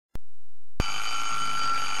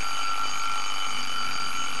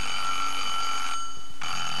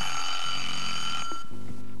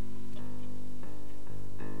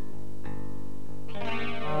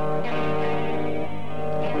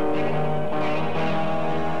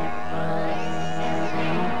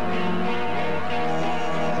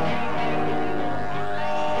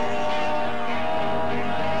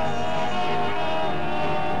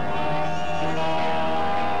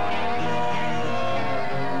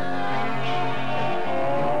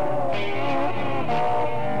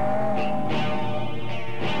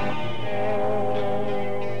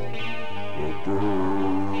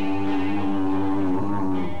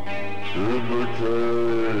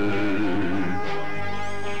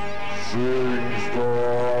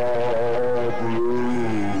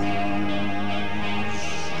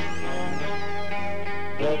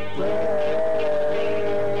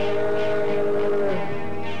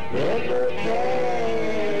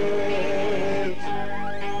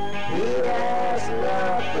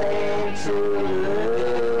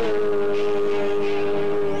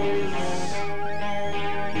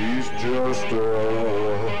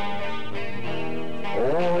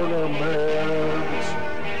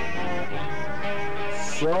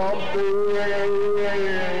something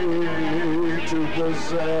to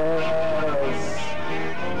possess.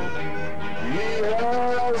 He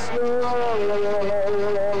has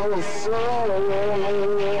no soul, like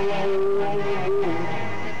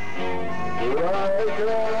a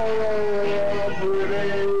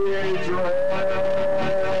pretty dress.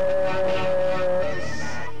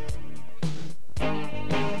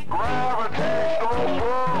 Gravitational pull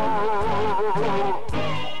is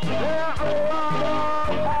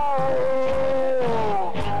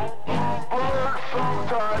a birds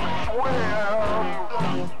sometimes swim.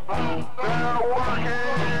 They're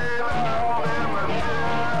working out in the gym.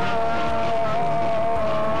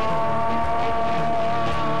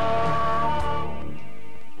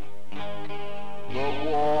 The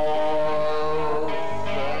war's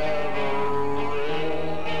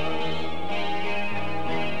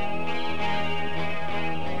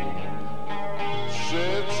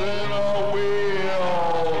sits in a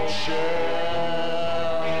wheelchair.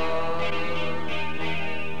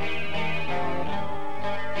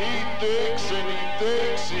 He thinks and he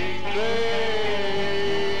thinks, he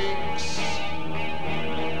thinks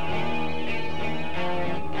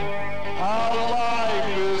how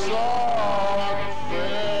life is unfair.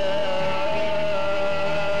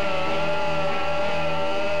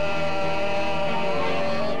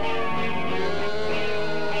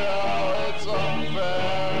 Yeah, it's unfair.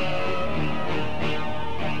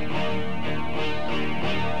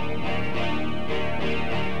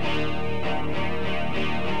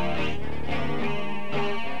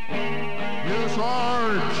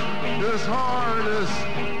 His heart is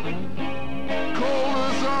cold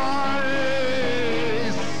as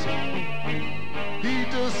ice. He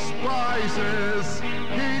despises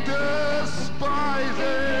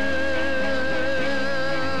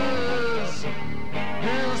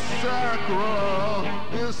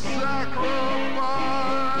his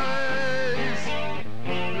sacrifice,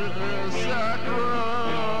 his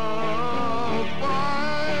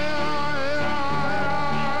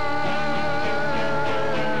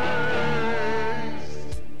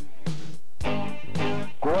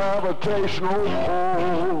gravitational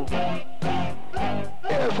pull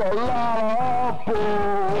is a lot of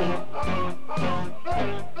bull.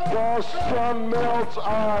 The sun melts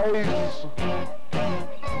ice.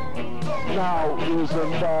 Now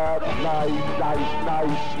isn't that nice, nice,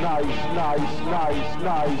 nice, nice, nice, nice,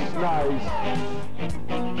 nice, nice.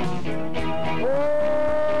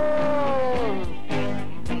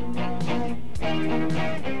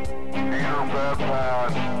 Peter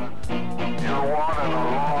Bedpan, you're wanting a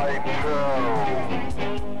lie too.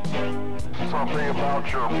 Something about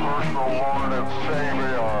your personal Lord and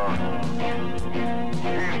Savior.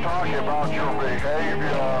 He's talking about your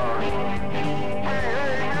behavior.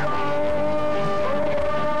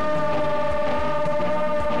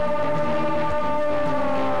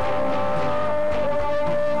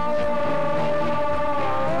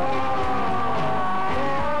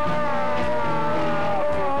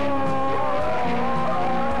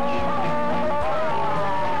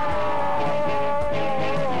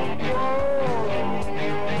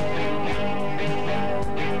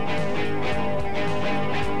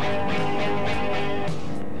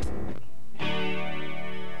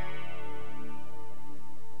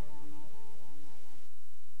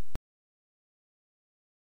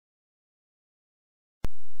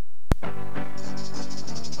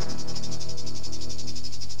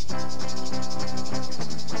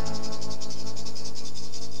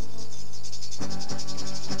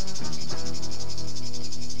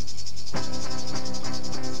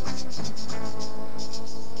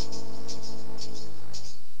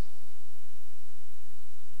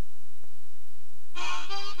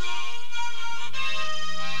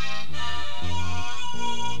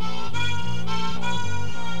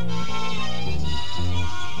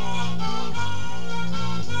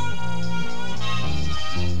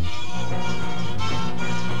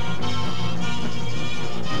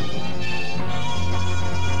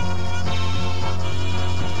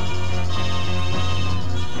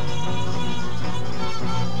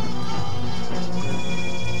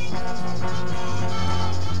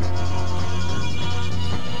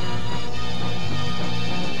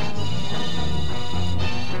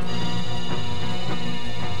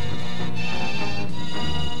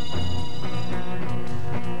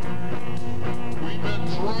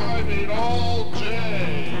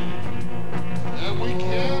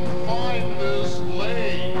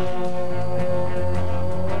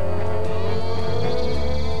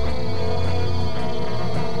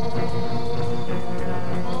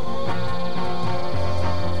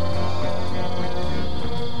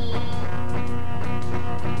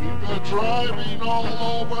 driving all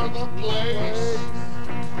over the place,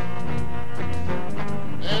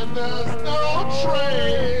 and there's no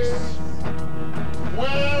trace.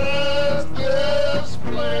 Where is this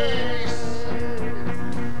place?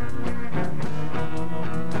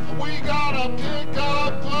 We gotta pick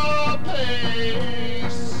up the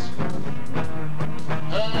pace.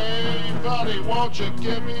 Hey buddy, won't you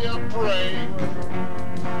give me a break?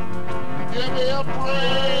 Give me a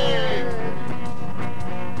break.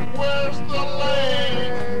 Where's the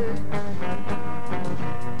lake?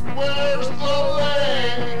 Where's the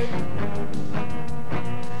lake?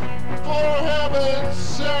 For heaven's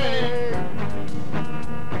sake,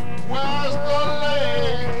 where's the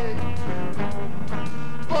lake?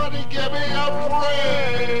 Buddy, give me a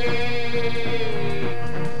break.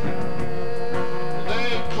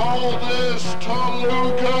 They call this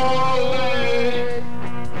Toluca Lake,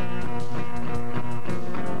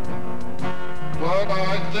 but I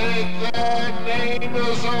think that name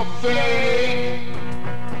is a fake.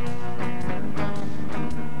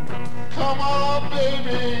 Come on,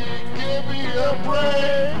 baby, give me a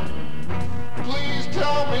break. Please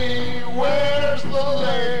tell me where's the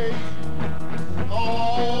lake.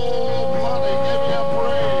 Oh, honey, give me a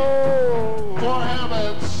break. For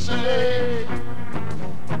heaven's sake,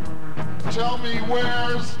 tell me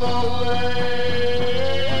where's the lake.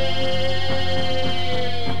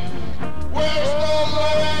 Where's the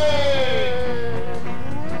lake?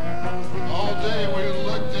 All day we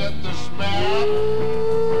looked at this map.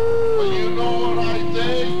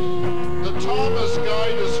 Thomas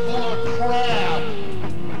Guide is full of crap.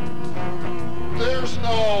 There's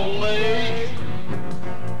no lake.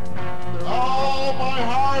 Oh, my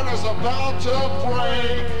heart is about to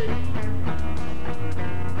break.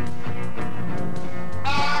 I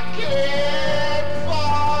can't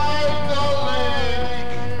find the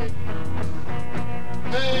lake.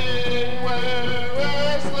 Hey,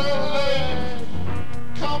 where is the lake?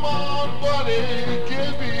 Come on, buddy,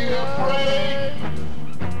 give me a break.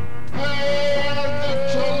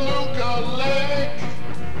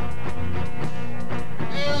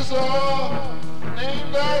 A name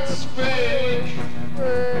that's fake.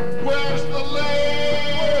 Where's the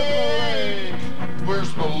lake?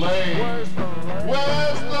 Where's the lake?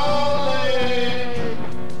 Where's the lake?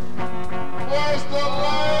 Where's the